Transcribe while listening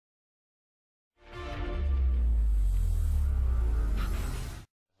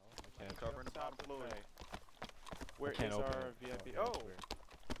top floor. Where is our VIP? Oh!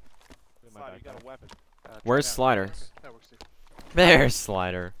 Slider, you got a weapon. Where's Slider? That works too. There's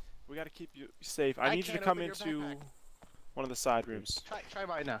Slider. We gotta keep you safe. I need you to come into one of the side rooms. Try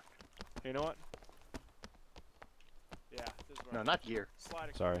by now. You know what? Yeah, this is No, not here.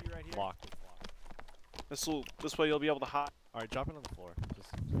 Slider, Sorry. can you right here? Locked. This way you'll be able to hide. Alright, drop it on the floor. Just...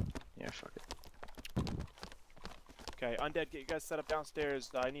 Yeah, fuck it. Okay, Undead, get you guys set up downstairs.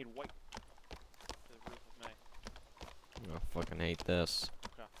 I need white to the roof with me. I fucking hate this.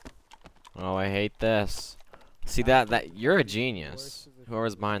 Okay. Oh, I hate this. See that you're a genius.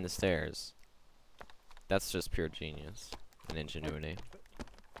 Whoever's behind the stairs. That's just pure genius and ingenuity.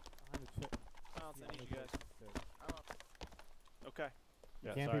 Okay.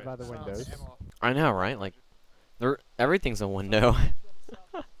 Yeah, Can't be by the windows. I know, right? Like, everything's a window.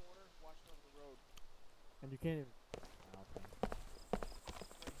 And you can't even...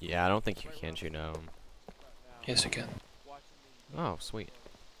 Yeah, I don't think you can shoot him. Yes, you can. Oh, sweet.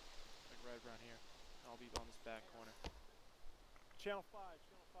 Like right around here. I'll be on this back corner. Channel 5,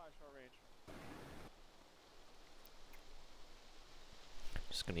 short range.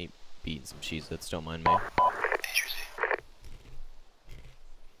 Just gonna eat beans and Cheez-Its, don't mind me.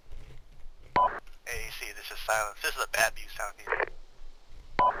 AAC, this is Silence. This is a bad view sound here.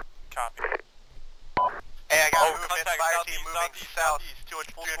 Copy. Hey, I got a movement. Fire team moving southeast to a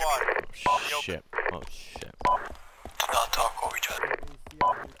full squad. Oh shit. Oh shit. Not talk over each other.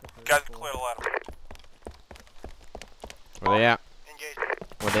 Guys, clear the ladder. Where they at? Engage.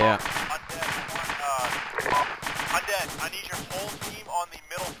 Where they at? Undead, I need your whole team on the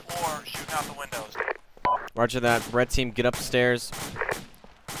middle floor shooting out the windows. Roger that. Red team, get upstairs.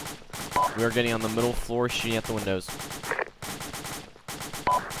 We are getting on the middle floor, shooting at the windows.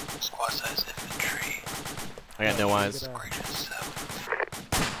 Squad size infantry. I got no eyes.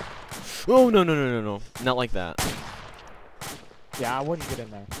 Oh no no no no no! Not like that. Yeah, I wouldn't get in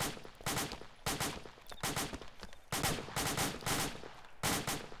there.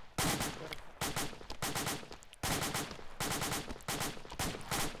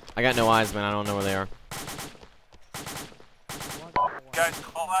 I got no eyes, man. I don't know where they are. Guys,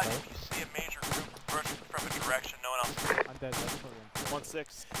 call out if you see a major group approaching from a direction no one else. I'm dead. That's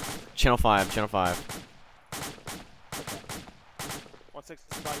 1-6. Channel 5. Channel 5. 1-6 is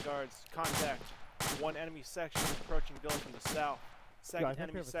bodyguards. Contact. One enemy section approaching building from the south. Second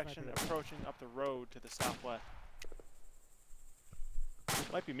enemy section approaching up the road to the southwest.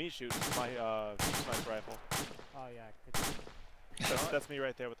 Might be me shooting my sniper rifle. Oh yeah. That's me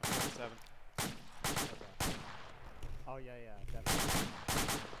right there with the 47. Okay. Oh yeah, definitely.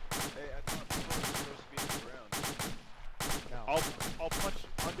 Hey, I thought people were supposed to be on the ground. No. I'll punch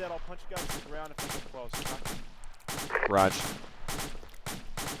Undead. I'll punch you guys to the ground if they get close. Okay? Raj.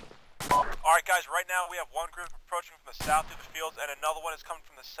 Alright guys, right now we have one group approaching from the south through the fields and another one is coming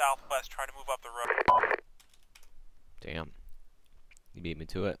from the southwest trying to move up the road. Damn. You beat me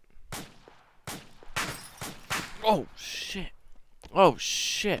to it. Oh shit. Oh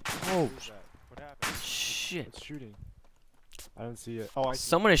shit. Oh What happened? shit. It's shooting. I don't see it. Oh, I see.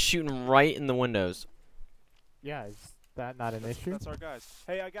 Someone is shooting right in the windows. Yeah, is that not an issue? That's our guys.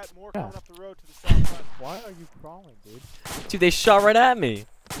 Hey, I got more coming up the road to the southwest. Why are you crawling, dude? Dude, they shot right at me.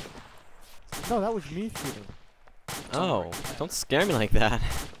 No, that was me shooting. Oh, don't scare me like that.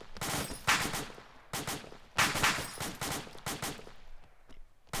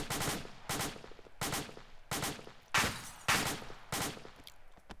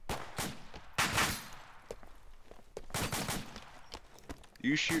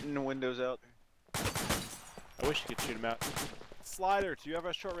 You shooting the windows out? I wish you could shoot him out. Slider, do you have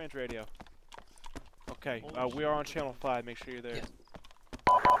a short range radio? Okay, we are on channel 5. Make sure you're there. Yeah.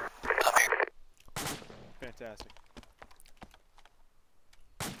 Fantastic.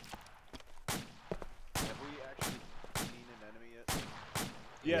 Have we actually seen an enemy yet?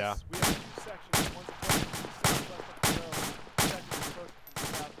 Yes, we have two sections. One's approaching from the southwest up the road. The second's approaching from the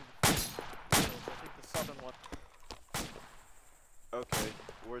south of the fields. I think the southern one. Okay,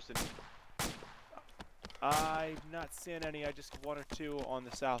 where's the... I've not seen any. I just one or two on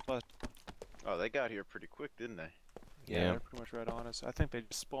the southwest. Oh, they got here pretty quick, didn't they? Yeah, they're pretty much right on us. I think they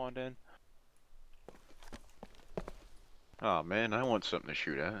just spawned in. Oh man, I want something to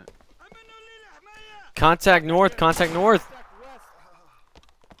shoot at. Contact north, contact north.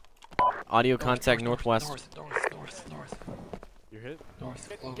 Audio contact northwest. North. You're hit? North,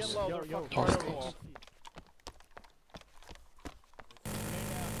 Get close. low, they're fucking North, firing close. wall.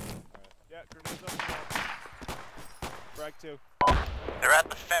 Yeah, grenades up the wall. Frag 2. They're at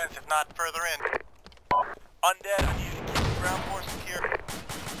the fence, if not further in. Undead, I need you to keep the ground forces here.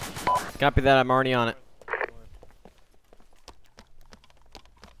 Copy that. I'm already on it.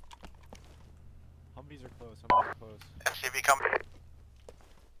 Humvees are close. Humvees are close. SCV coming.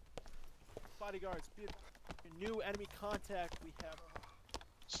 Bodyguards, be new enemy contact. We have.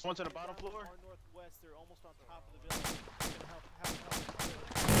 Someone's on the bottom floor. Our northwest, they're almost on top of the village. We're gonna have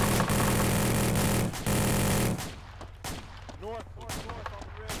north on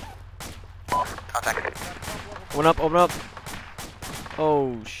the ridge. Contact. Open up. Open up.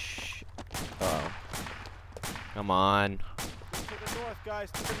 Oh shit. Oh. Come on. Go to the north,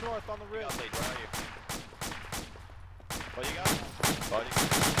 guys. To the north on the ridge. What you got? Body.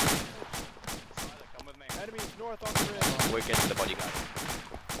 Come with me. Enemies north on the ridge. We're getting the bodyguard.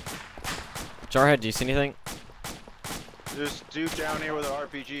 Jarhead, do you see anything? There's dude down here with an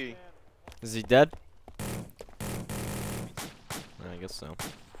RPG. Is he dead? I guess so.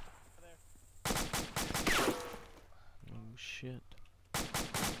 Oh shit.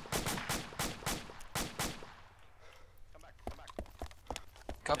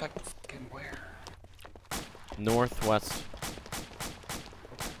 Got back fucking where? Northwest.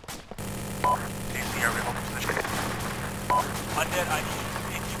 Undead, I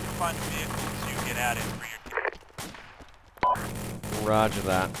need if you can find a vehicle to get at it for your Roger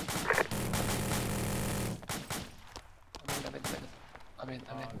that. I'm in.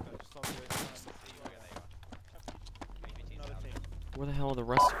 Another team. Where the hell are the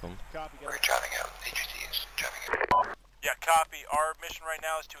rest of them? Copy, We're guys. driving out. AGT is driving out. Yeah, copy. Our mission right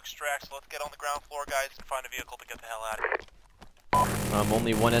now is to extract, so let's get on the ground floor, guys, and find a vehicle to get the hell out of here.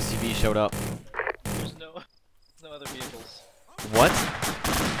 Only one SUV showed up. There's no other vehicles. What?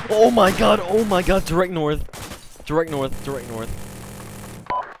 Oh my god, direct north. Direct north.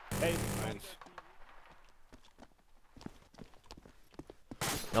 Hey,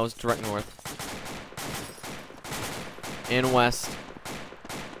 That was direct north. And west.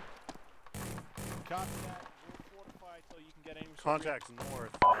 copy that. We're fortified so you can get any. Contacts north.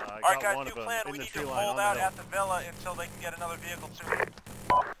 I Alright, got guys, one new of them plan. in We the need tree to line hold on out the hill. at the villa until they can get another vehicle too.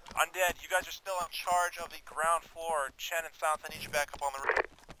 Undead, you guys are still in charge of the ground floor. Chen and Silence, I need you back up on the roof.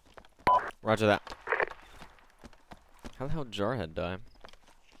 Roger that. How the hell did Jarhead die?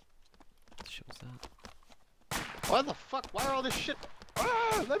 What shit was that? Why the fuck? Why are all this shit?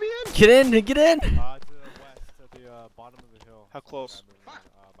 Ah, let me in! Get in! To the west, at the bottom of the hill. How close?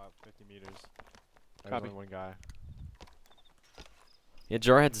 About 50 meters. There's Copy. only one guy. Yeah,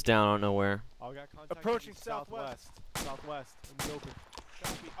 Jarhead's down. I don't know where. Oh, we got contact Approaching in the southwest. Southwest, in the open.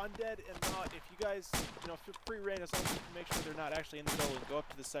 Copy. Undead and not. If you guys, feel free reign as long as you can make sure they're not actually in the building. Go up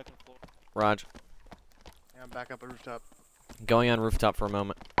to the second floor. Raj. Yeah, I'm back up at rooftop. Going on rooftop for a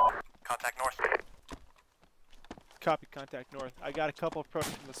moment. Contact north. Copy. Contact north. I got a couple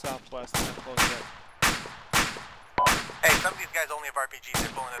approaching from the southwest. I'm close yet. Hey, some of these guys only have RPGs. They're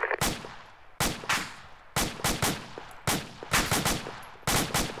pulling it.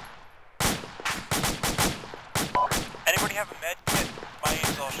 Anybody have a med kit? My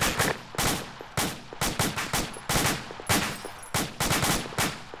aim's all shit.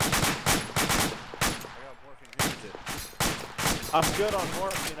 I got morphine. Who needs it? I'm good on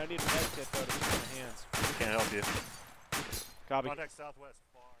morphine. I need a med kit though to keep my hands. Can't help you. Copy. Contact southwest.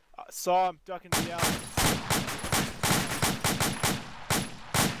 Far. Saw him ducking to the alley.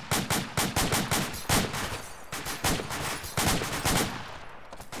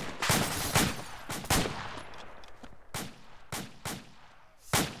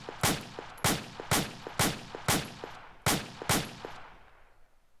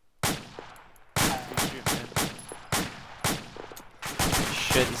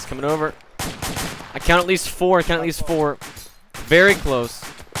 Shit, he's coming over. I count at least four. Very close.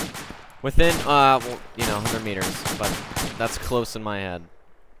 Within, 100 meters. But that's close in my head.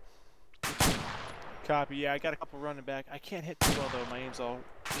 Copy. Yeah, I got a couple running back. I can't hit too well though. My aim's all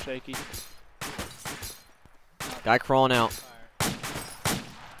shaky. Guy crawling out.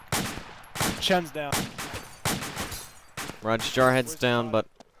 Chen's down. Raj, Jarhead's down, but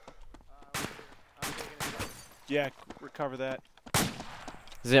Yeah, recover that.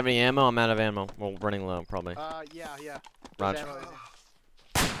 does he have any ammo? I'm out of ammo. Well, running low, probably. Yeah. Raj.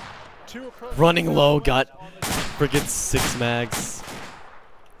 Two approaching. Running low, got on the- friggin' 6 mags.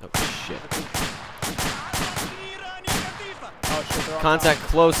 Oh shit. Oh shit, they're on Contact top.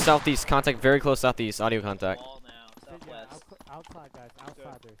 close southeast. Contact very close southeast. Audio contact. Wall now, southwest. Outside, guys.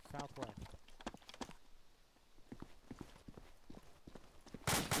 Outside there. Southwest.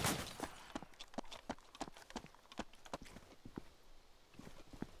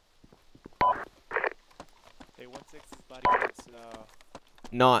 Hey, 1-6 is bodyguards.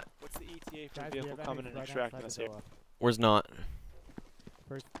 Not. What's the ETA for Guys, a we vehicle have coming enemies and right extracting outside us the here? villa. Where's not?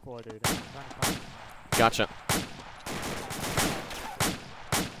 first floor, dude. I'm trying to find Gotcha.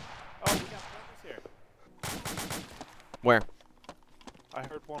 Oh, we got friendlies here. Where? I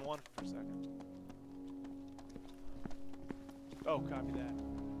heard 1-1 for a second. Oh, copy that.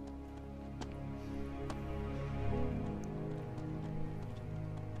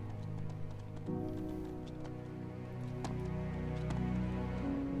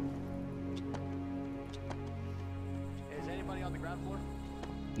 Is anybody on the ground floor?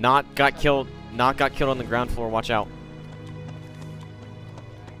 Not got killed on the ground floor. Watch out.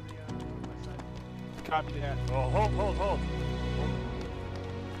 Copy that. Oh, hold.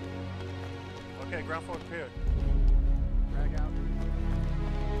 Okay, ground floor clear. Drag out.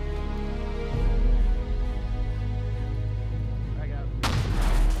 Drag out.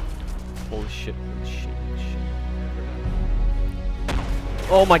 Holy shit.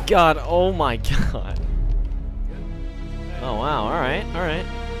 Oh my god. Oh my god. Oh wow. Alright.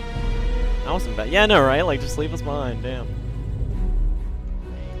 That wasn't bad. Yeah, no, right? Like, just leave us behind. Damn.